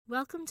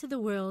Welcome to the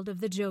world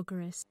of the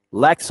Jokerist.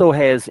 Lakso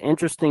has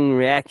interesting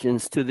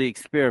reactions to the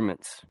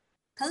experiments.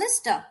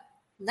 Callista,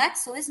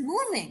 Lakso is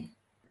moving.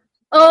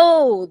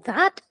 Oh,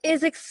 that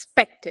is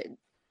expected.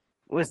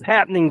 What's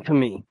happening to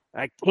me?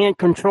 I can't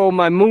control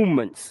my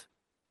movements.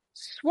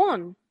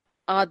 Swan,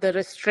 are the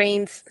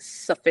restraints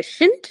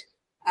sufficient?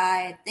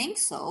 I think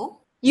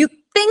so. You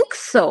think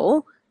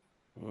so?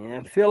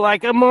 I feel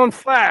like I'm on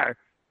fire.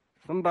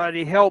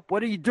 Somebody help.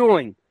 What are you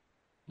doing?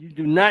 You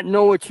do not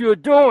know what you're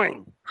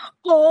doing.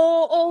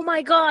 Oh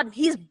my God,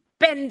 he's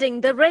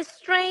bending the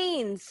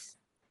restraints.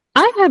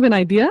 I have an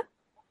idea.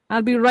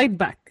 I'll be right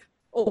back.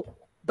 Oh,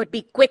 but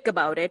be quick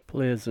about it.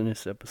 Players in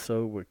this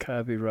episode were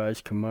Kavi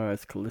Raj Kumar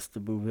as Callista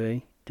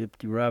Bouvet,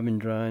 Dipti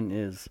Ravindran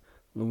as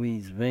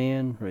Louise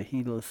Van,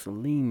 Rahila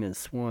Salim as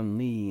Swan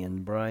Lee,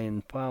 and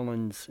Brian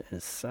Collins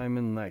as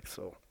Simon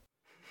Lakso.